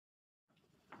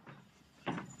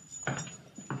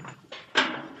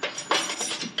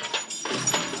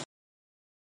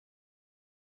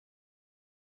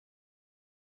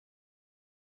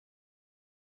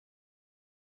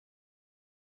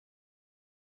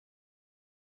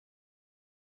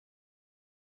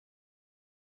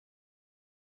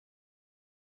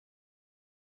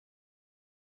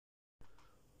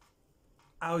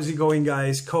How's it going,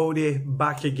 guys? Cody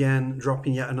back again,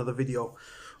 dropping yet another video.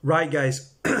 Right,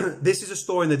 guys, this is a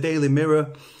story in the Daily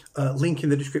Mirror, link in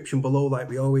the description below like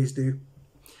we always do.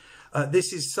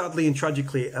 This is sadly and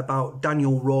tragically about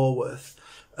Daniel Raworth,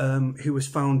 who was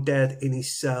found dead in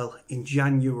his cell in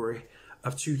January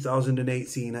of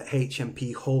 2018 at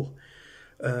HMP Hull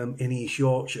in East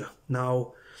Yorkshire.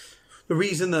 Now, the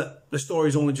reason that the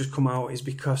story's only just come out is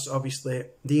because obviously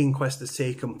the inquest has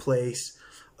taken place.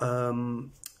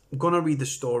 I'm going to read the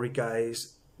story,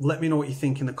 guys. Let me know what you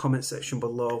think in the comment section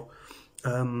below.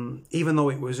 Even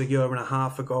though it was a year and a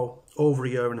half ago, over a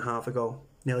year and a half ago,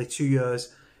 nearly 2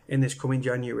 years in this coming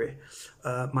January,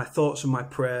 my thoughts and my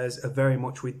prayers are very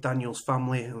much with Daniel's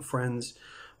family and friends.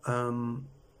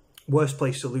 Worst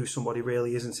place to lose somebody,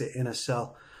 really, isn't it? In a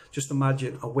cell. Just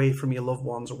imagine, away from your loved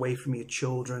ones, away from your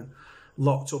children,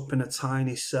 locked up in a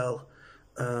tiny cell.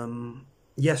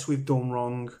 Yes, we've done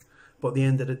wrong, but at the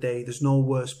end of the day, there's no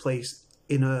worse place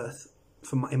in earth,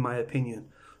 in my opinion,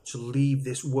 to leave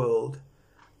this world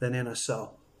than in a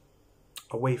cell.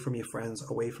 Away from your friends,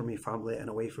 away from your family, and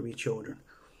away from your children.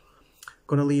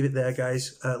 Going to leave it there,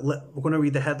 guys. We're going to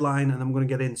read the headline and I'm going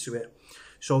to get into it.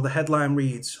 So the headline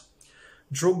reads,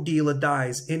 "Drug dealer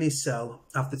dies in his cell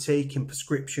after taking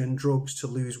prescription drugs to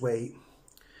lose weight."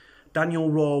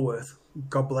 Daniel Raworth,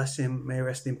 God bless him, may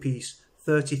rest in peace,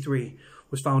 33,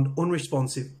 was found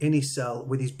unresponsive in his cell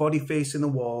with his body facing the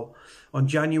wall on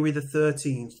January the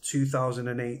 13th,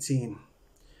 2018.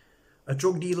 A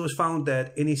drug dealer was found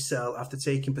dead in his cell after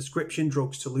taking prescription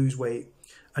drugs to lose weight,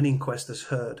 an inquest has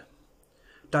heard.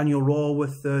 Daniel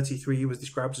Raworth, 33, was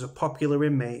described as a popular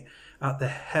inmate at the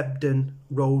Hebden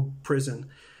Road prison,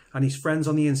 and his friends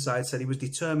on the inside said he was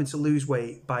determined to lose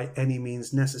weight by any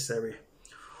means necessary.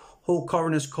 Hull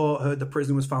Coroner's Court heard the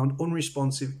prisoner was found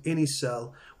unresponsive in his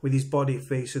cell with his body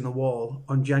facing the wall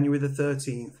on January the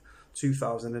 13th,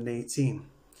 2018.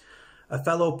 A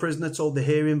fellow prisoner told the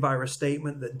hearing via a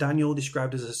statement that Daniel,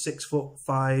 described as a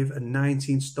 6'5" and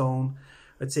 19 stone,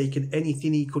 had taken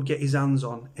anything he could get his hands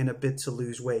on in a bid to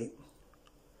lose weight.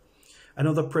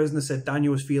 Another prisoner said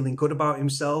Daniel was feeling good about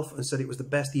himself and said it was the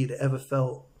best he had ever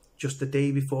felt just the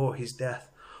day before his death,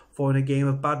 following a game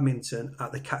of badminton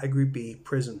at the Category B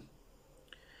prison.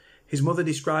 His mother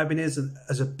describing him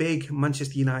as a big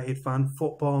Manchester United fan,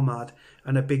 football mad,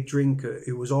 and a big drinker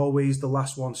who was always the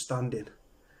last one standing.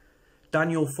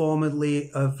 Daniel, formerly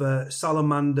of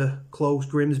Salamander Close,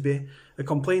 Grimsby, had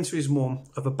complained to his mum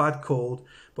of a bad cold,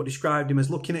 but described him as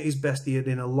looking at his best he had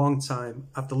in a long time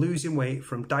after losing weight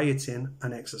from dieting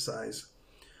and exercise.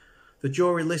 The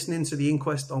jury listening to the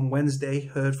inquest on Wednesday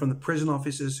heard from the prison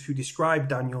officers who described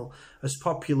Daniel as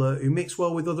popular, who mixed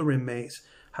well with other inmates,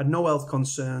 had no health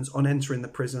concerns on entering the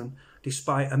prison,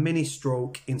 despite a mini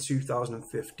stroke in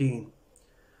 2015.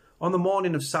 On the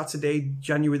morning of Saturday,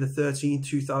 January the 13th,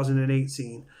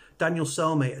 2018, Daniel's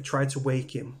cellmate had tried to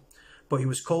wake him, but he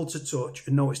was cold to touch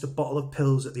and noticed a bottle of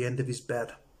pills at the end of his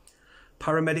bed.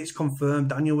 Paramedics confirmed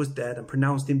Daniel was dead and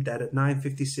pronounced him dead at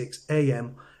 9:56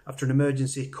 AM after an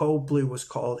emergency code blue was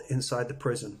called inside the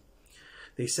prison.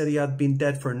 They said he had been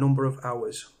dead for a number of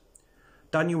hours.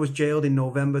 Daniel was jailed in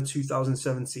November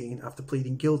 2017 after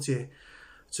pleading guilty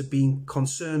to being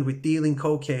concerned with dealing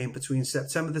cocaine between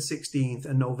September the 16th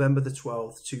and November the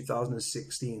 12th,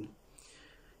 2016.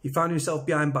 He found himself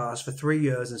behind bars for 3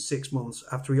 years and 6 months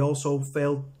after he also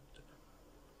failed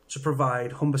to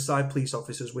provide Humberside police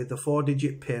officers with the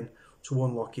 4-digit PIN to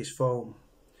unlock his phone.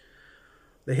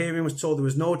 The hearing was told there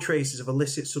was no traces of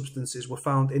illicit substances were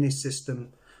found in his system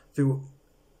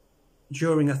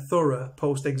during a thorough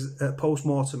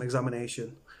post-mortem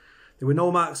examination. There were no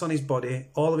marks on his body.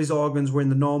 All of his organs were in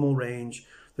the normal range.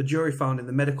 The jury found in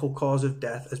the medical cause of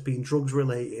death as being drugs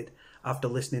related after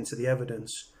listening to the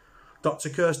evidence. Dr.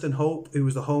 Kirsten Hope, who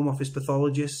was the Home Office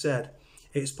pathologist, said,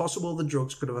 "It's possible the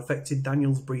drugs could have affected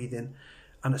Daniel's breathing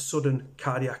and a sudden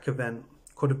cardiac event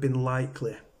could have been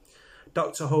likely."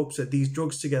 Dr. Hope said these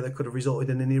drugs together could have resulted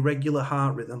in an irregular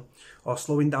heart rhythm or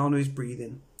slowing down of his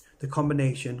breathing. The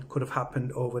combination could have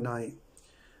happened overnight.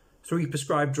 3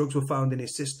 prescribed drugs were found in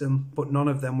his system, but none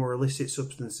of them were illicit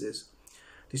substances.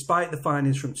 Despite the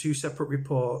findings from 2 separate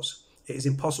reports, it is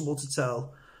impossible to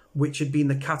tell which had been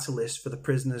the catalyst for the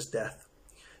prisoner's death.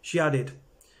 She added,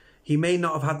 "He may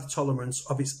not have had the tolerance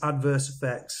of its adverse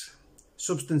effects.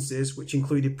 Substances, which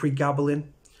included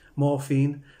pregabalin,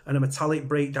 morphine, and a metallic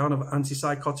breakdown of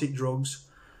antipsychotic drugs,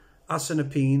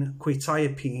 asenapine,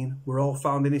 quetiapine, were all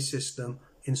found in his system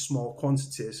in small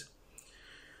quantities."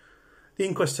 The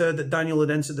inquest heard that Daniel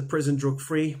had entered the prison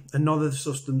drug-free and none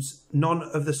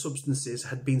of the substances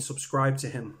had been subscribed to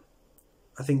him.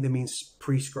 I think they mean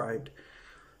prescribed.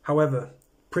 However,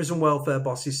 Prison welfare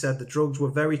bosses said the drugs were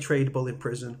very tradable in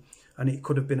prison and it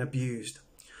could have been abused.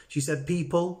 She said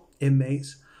people,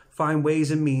 inmates, find ways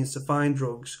and means to find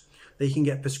drugs. They can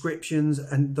get prescriptions,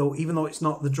 and even though it's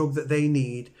not the drug that they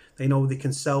need, they know they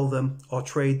can sell them or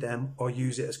trade them or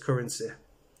use it as currency.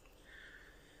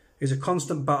 It's a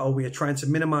constant battle. We are trying to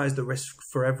minimise the risk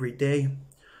for every day.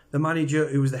 The manager,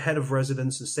 who was the head of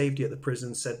residence and safety at the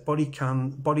prison, said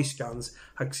body scans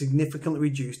had significantly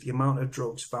reduced the amount of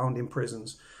drugs found in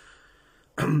prisons.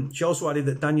 She also added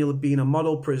that Daniel had been a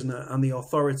model prisoner and the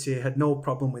authority had no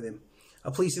problem with him. A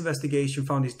police investigation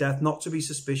found his death not to be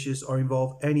suspicious or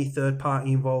involve any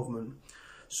third-party involvement.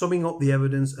 Summing up the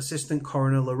evidence, Assistant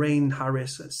Coroner Lorraine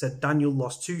Harris said Daniel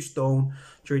lost 2 stone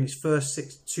during his first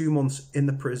 2 months in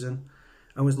the prison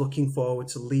and was looking forward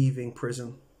to leaving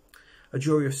prison. A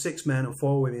jury of 6 men and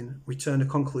 4 women returned a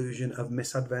conclusion of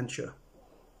misadventure.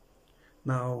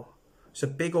 Now, it's a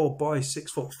big old boy,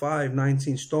 6'5",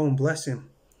 19 stone, bless him.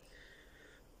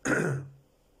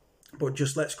 But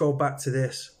just let's go back to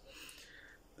this.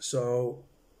 So,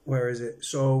 where is it?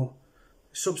 So,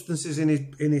 substances in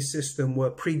his system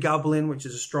were pregabalin, which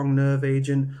is a strong nerve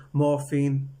agent,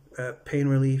 morphine, pain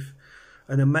relief,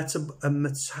 and a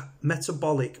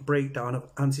metabolic breakdown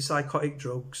of antipsychotic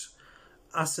drugs,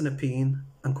 asenapine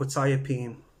and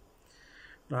quetiapine,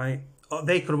 right?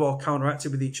 They could have all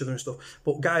counteracted with each other and stuff.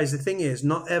 But guys, the thing is,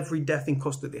 not every death in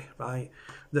custody, right,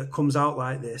 that comes out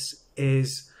like this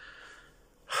is,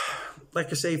 like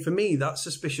I say, for me, that's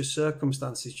suspicious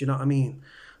circumstances, do you know what I mean?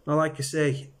 Now, like I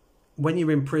say, when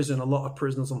you're in prison, a lot of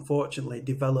prisoners, unfortunately,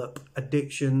 develop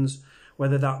addictions,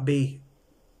 whether that be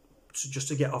just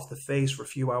to get off the face for a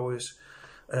few hours,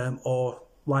 or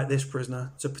like this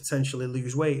prisoner, to potentially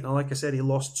lose weight. Now, like I said, he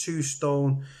lost 2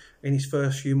 stone in his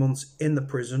first few months in the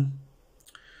prison.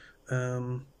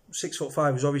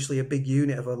 6'5" was obviously a big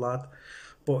unit of a lad,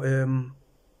 but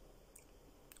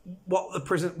what the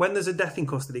prison, when there's a death in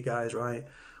custody, guys, right,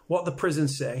 what the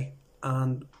prisons say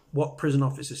and what prison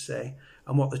officers say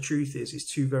and what the truth is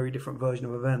 2 very different versions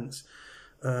of events.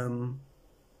 And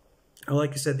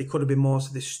like I said, there could have been more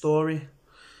to this story.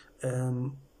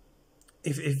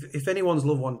 If anyone's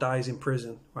loved one dies in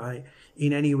prison, right,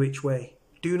 in any which way,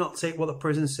 do not take what the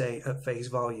prisons say at face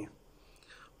value,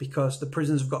 because the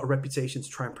prisons have got a reputation to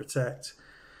try and protect.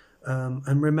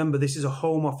 And remember, this is a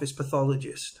Home Office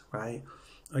pathologist, right?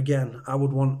 Again, I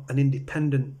would want an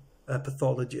independent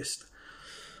pathologist.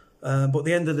 But at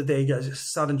the end of the day, guys, it's a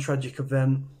sad and tragic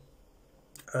event.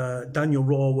 Daniel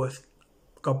Raworth,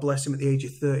 God bless him, at the age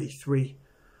of 33,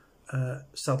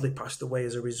 sadly passed away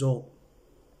as a result.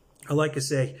 And like I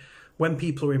say, when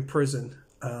people are in prison,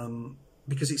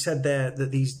 because it said there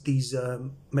that these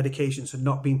medications had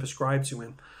not been prescribed to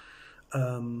him,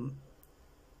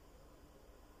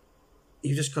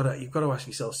 you've got to ask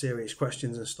yourself serious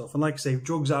questions and stuff. And like I say,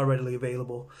 drugs are readily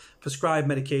available. Prescribed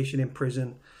medication in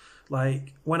prison.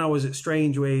 Like when I was at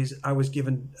Strangeways, I was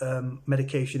given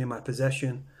medication in my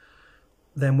possession.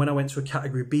 Then when I went to a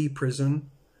Category B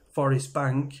prison, Forest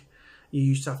Bank, you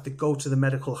used to have to go to the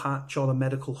medical hatch or the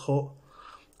medical hut.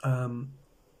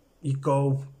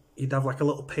 You'd have like a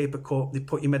little paper cup. They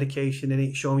put your medication in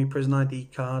it, show me your prison ID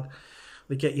card.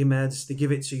 They get your meds, they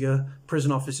give it to you.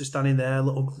 Prison officer standing there,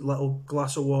 little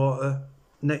glass of water,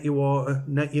 net your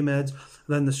meds.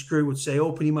 Then the screw would say,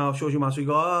 open your mouth, shows your mouth. So you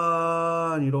go,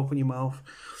 ah, and you'd open your mouth.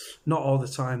 Not all the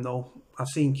time though. I've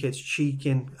seen kids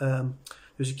cheeking. There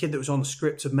was a kid that was on the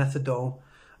script of methadone,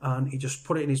 and he just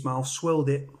put it in his mouth, swilled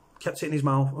it, kept it in his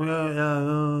mouth,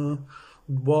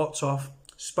 walked off,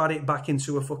 spat it back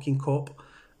into a fucking cup,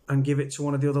 and give it to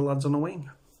one of the other lads on the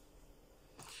wing.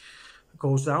 It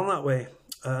goes down that way.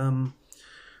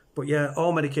 But yeah,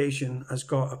 all medication has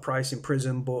got a price in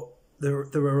prison, but there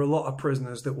are a lot of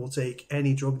prisoners that will take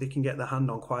any drug they can get their hand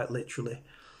on, quite literally,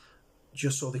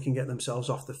 just so they can get themselves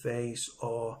off the face,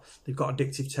 or they've got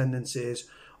addictive tendencies,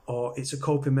 or it's a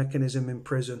coping mechanism in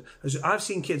prison. I've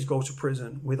seen kids go to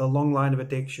prison with a long line of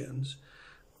addictions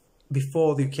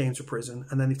before they came to prison,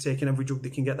 and then they've taken every drug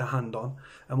they can get their hand on,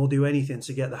 and will do anything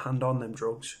to get their hand on them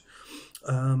drugs.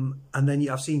 And then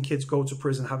I've seen kids go to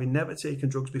prison having never taken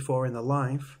drugs before in their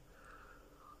life,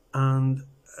 and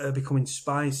becoming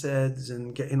spice heads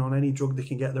and getting on any drug they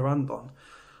can get their hand on,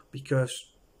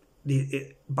 because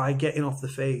by getting off the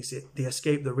face, they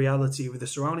escape the reality with the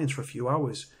surroundings for a few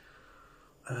hours.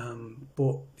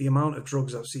 But the amount of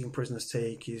drugs I've seen prisoners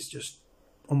take is just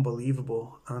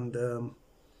unbelievable. And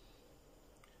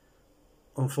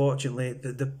unfortunately,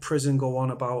 the prison go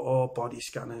on about body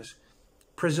scanners.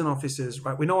 Prison officers,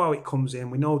 right? We know how it comes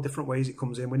in. We know different ways it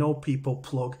comes in. We know people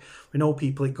plug. We know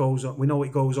people it goes on. We know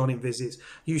it goes on in visits.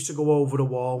 Used to go over the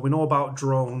wall. We know about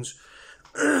drones.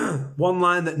 One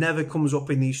line that never comes up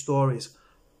in these stories: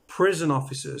 prison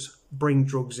officers bring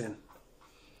drugs in.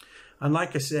 And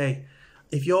like I say,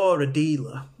 if you're a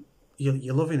dealer,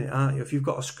 you're loving it, aren't you? If you've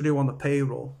got a screw on the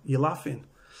payroll, you're laughing.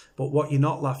 But what you're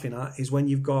not laughing at is when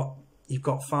you've got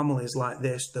families like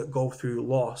this that go through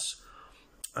loss.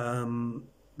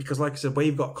 Because like I said, where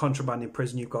you've got contraband in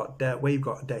prison, you've got debt. Where you've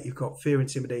got debt, you've got fear,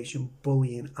 intimidation,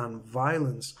 bullying, and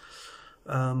violence.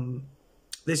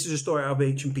 This is a story out of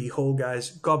H&P Hull,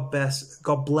 guys. God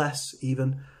bless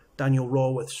even Daniel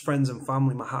Raworth's friends and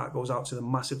family. My heart goes out to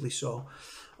them massively so.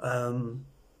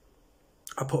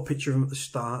 I put a picture of him at the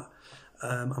start.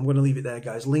 I'm going to leave it there,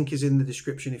 guys. Link is in the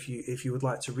description if you would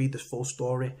like to read the full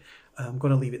story. I'm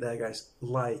going to leave it there, guys.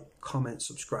 Like, comment,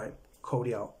 subscribe.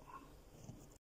 Cody out.